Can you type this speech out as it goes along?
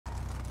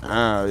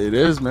It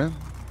is, man.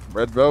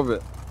 Red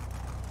velvet.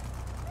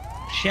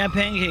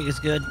 Champagne cake is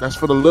good. That's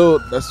for the little.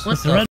 That's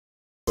what's the red.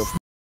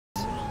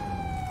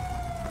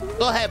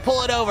 Go ahead,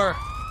 pull it over.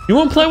 You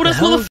want to play with us,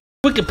 motherfucker?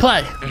 We can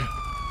play.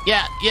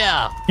 Yeah.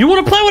 You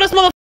want to play with us,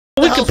 motherfucker?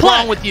 We can play. What's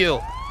wrong with you?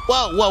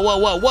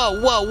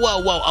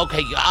 Whoa.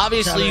 Okay,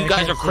 obviously you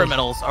guys are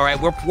criminals. All right,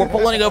 we're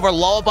pulling over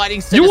law-abiding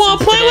citizens. You want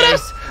to play with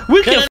us?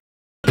 We can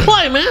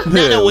play, man.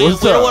 No, we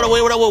don't want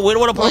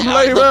to play.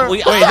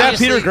 Wait, that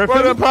Peter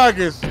Griffin in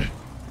pockets.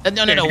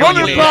 No.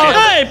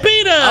 Hey,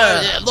 Peter.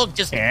 Look,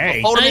 just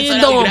hey. hold him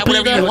inside out. You can have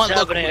whatever you want.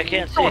 Look, I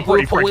can't see.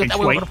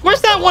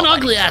 Where's that one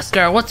ugly ass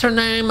girl? What's her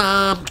name?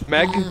 Meg.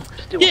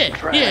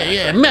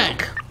 Yeah,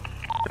 Meg.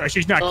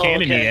 She's not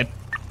canon yet.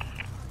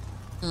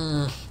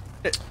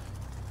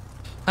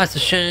 That's a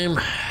shame.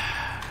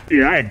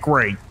 Yeah, I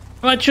agree.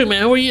 How about you,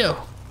 man? Who are you?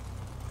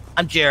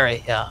 I'm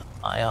Jerry. Yeah,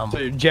 I am.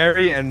 So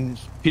Jerry and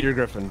Peter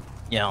Griffin.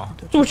 Yeah.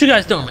 So what you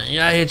guys doing, man?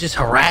 You out here just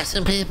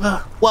harassing people?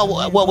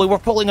 Well, we were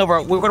pulling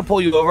over. We were gonna pull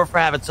you over for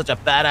having such a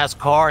badass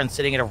car and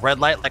sitting at a red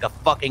light like a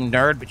fucking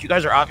nerd. But you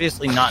guys are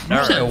obviously not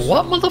nerds. You said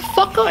what,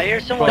 motherfucker? I hear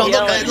someone look,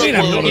 we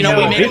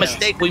made a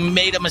mistake. We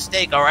made a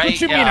mistake. All right. What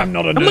you mean I'm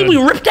not a nerd? I mean, we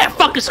ripped that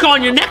fucking scar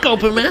on your neck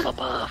open, man.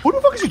 Who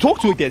the fuck is you talk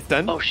to against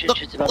then? Oh shit!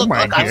 Look,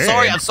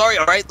 I'm sorry.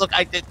 All right. Look,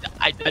 I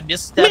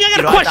missed. I got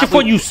a question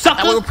for you,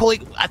 sucker.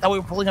 I thought we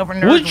were pulling over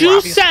nerds. Would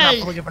you say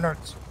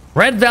nerds.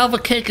 red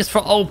velvet cake is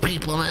for old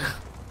people, man?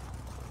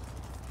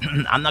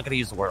 I'm not gonna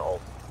use the word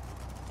old.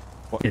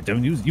 Yeah,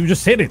 don't use. You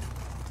just said it.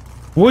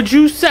 Would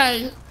you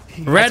say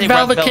red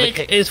velvet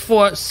cake is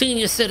for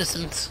senior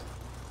citizens?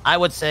 I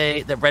would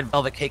say that red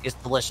velvet cake is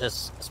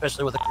delicious,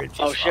 especially with a cream cheese.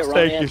 Oh shit!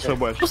 Thank you so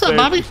much. What's up,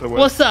 Bobby?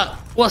 What's up?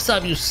 What's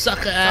up, you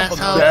sucker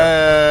asshole?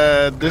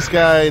 This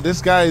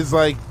guy's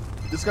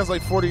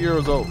like 40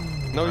 years old.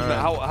 No, he's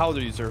not. How old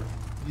are you, sir?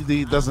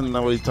 He doesn't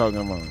know what he's talking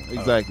about.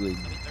 Exactly.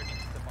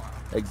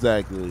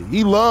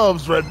 He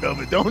loves red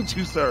velvet, don't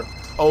you, sir?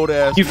 Old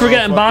ass. You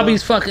forgetting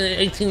Bobby's fucking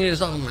 18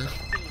 years old, man.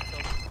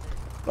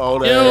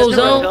 Old Yo, Does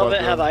red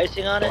velvet have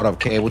icing on it? What up,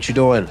 K? What you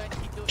doing?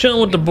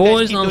 Chilling with the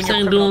boys, you know what I'm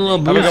saying? Doing a little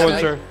boost. Have a good one,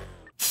 sir.